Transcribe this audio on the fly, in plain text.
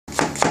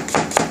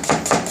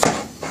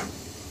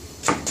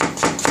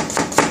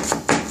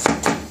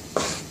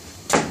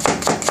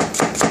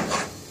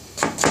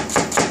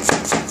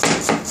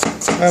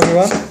Hi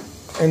everyone,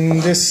 in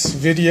this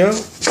video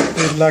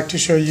we'd like to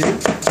show you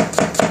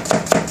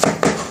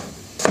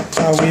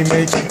how we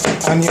make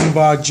onion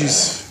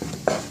bhajis.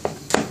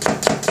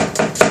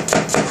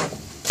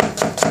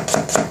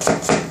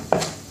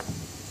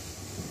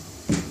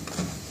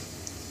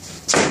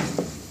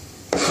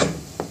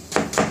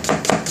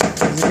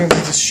 As you can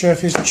see, the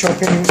chef is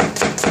chopping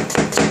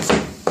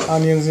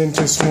onions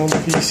into small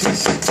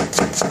pieces.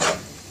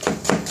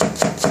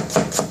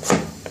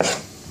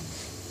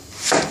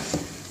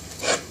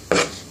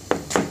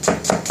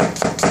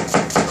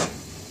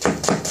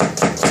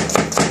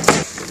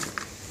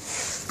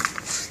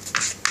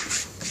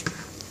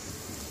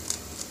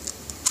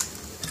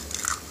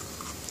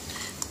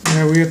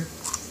 Now we are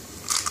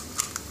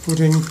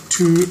putting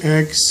 2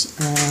 eggs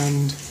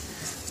and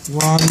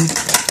 1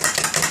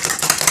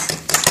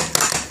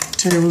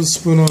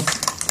 tablespoon of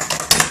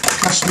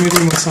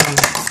kashmiri masala.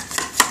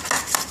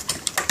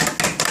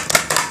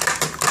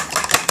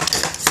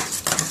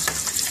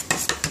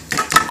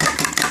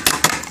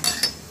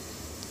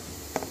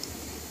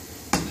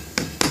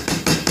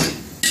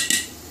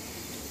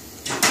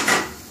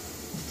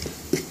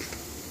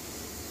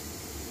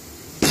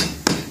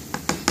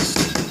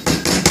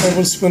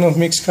 Tablespoon of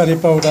mixed curry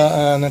powder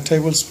and a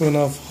tablespoon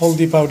of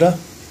holdi powder.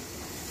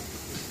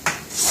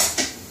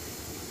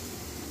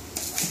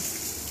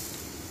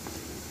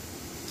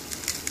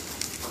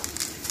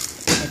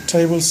 A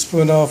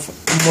tablespoon of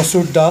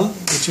masoor dal,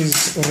 which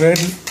is red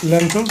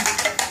lentil.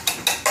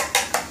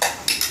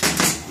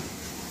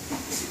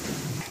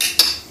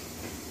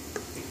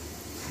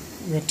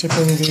 We are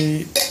tipping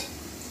the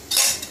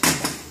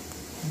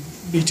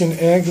beaten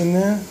egg in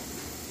there.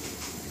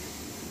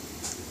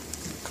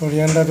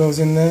 Coriander goes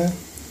in there,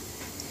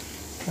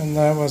 and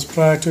that was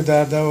prior to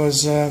that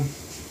was a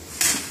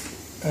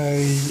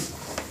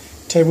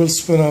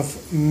tablespoon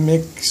of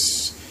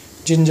mixed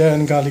ginger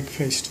and garlic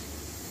paste,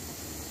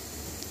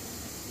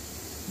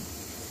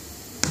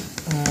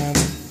 and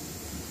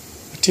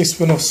a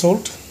teaspoon of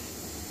salt.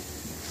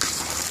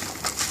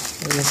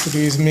 What you have to do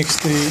is mix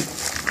the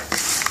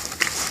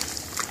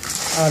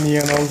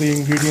onion, all the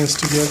ingredients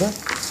together.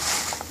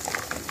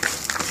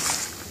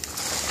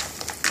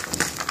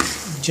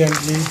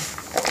 Gently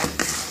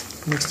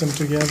mix them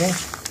together.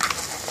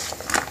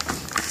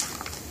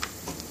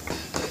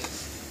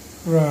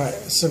 Right,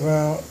 it's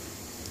about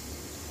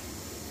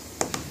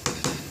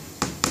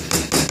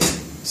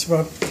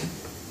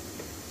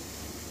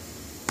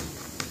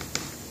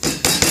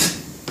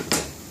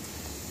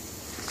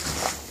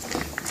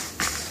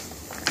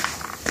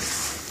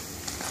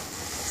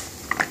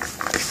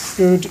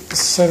good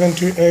 7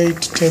 to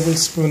 8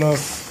 tablespoons of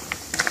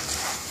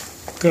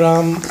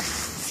gram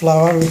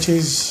flour, which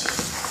is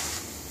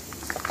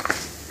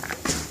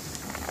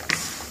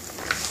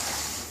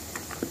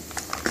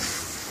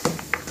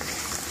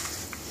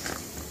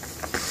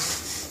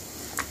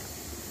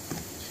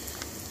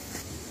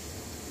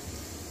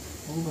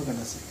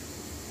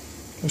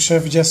the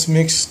chef just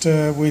mixed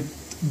with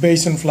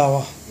besan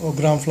flour, or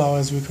gram flour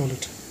as we call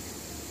it.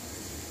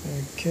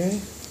 Okay.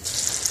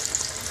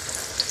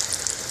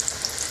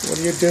 What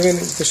you're doing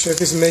is the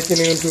chef is making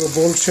it into a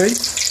bowl shape,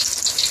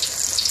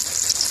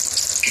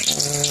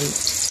 and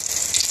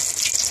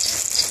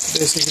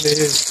basically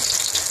is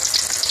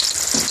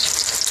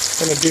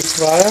going to deep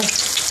fryer.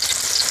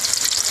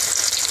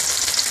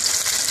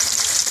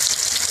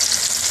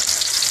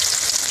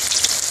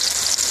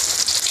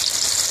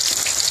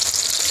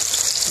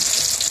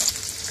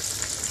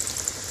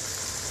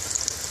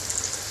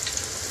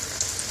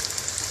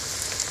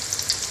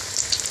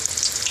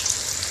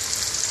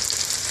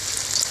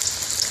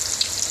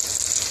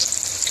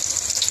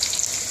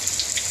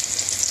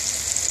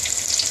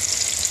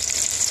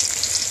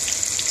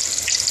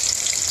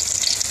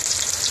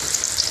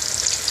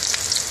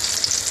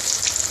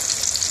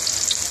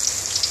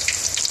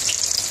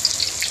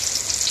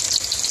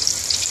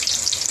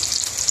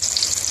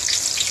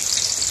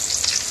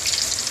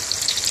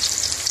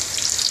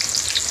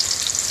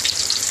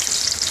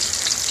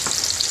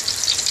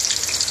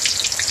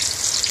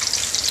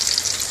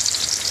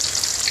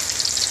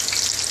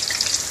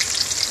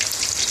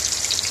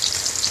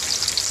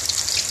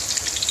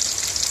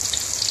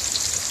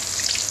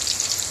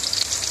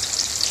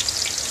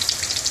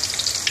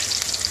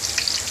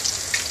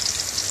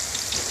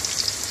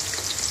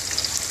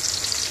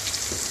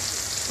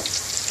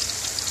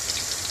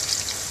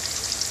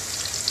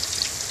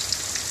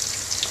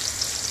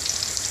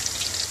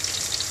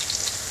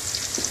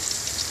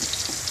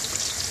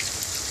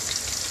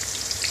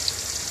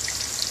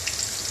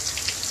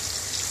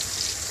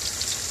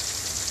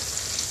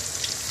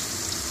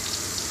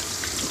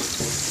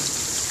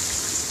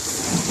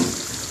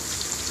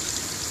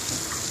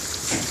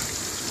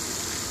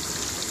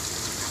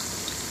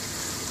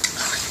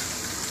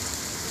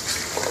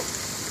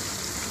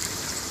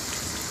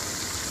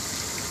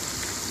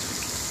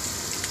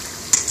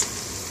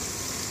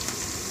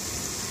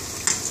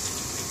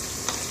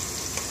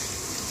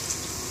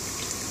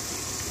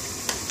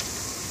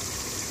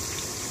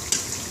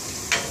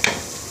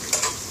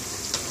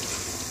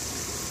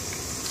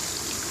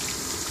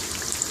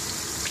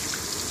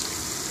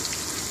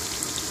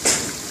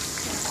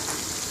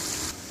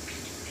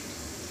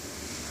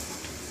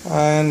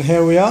 And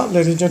here we are,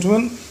 ladies and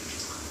gentlemen.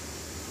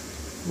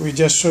 We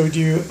just showed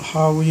you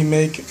how we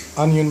make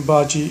onion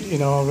bhaji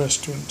in our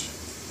restaurant.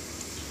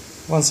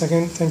 Once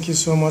again, thank you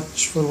so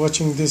much for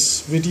watching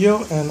this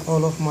video and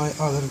all of my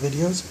other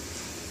videos.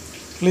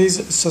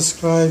 Please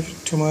subscribe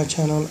to my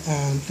channel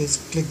and please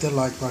click the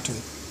like button.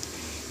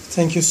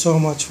 Thank you so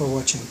much for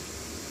watching.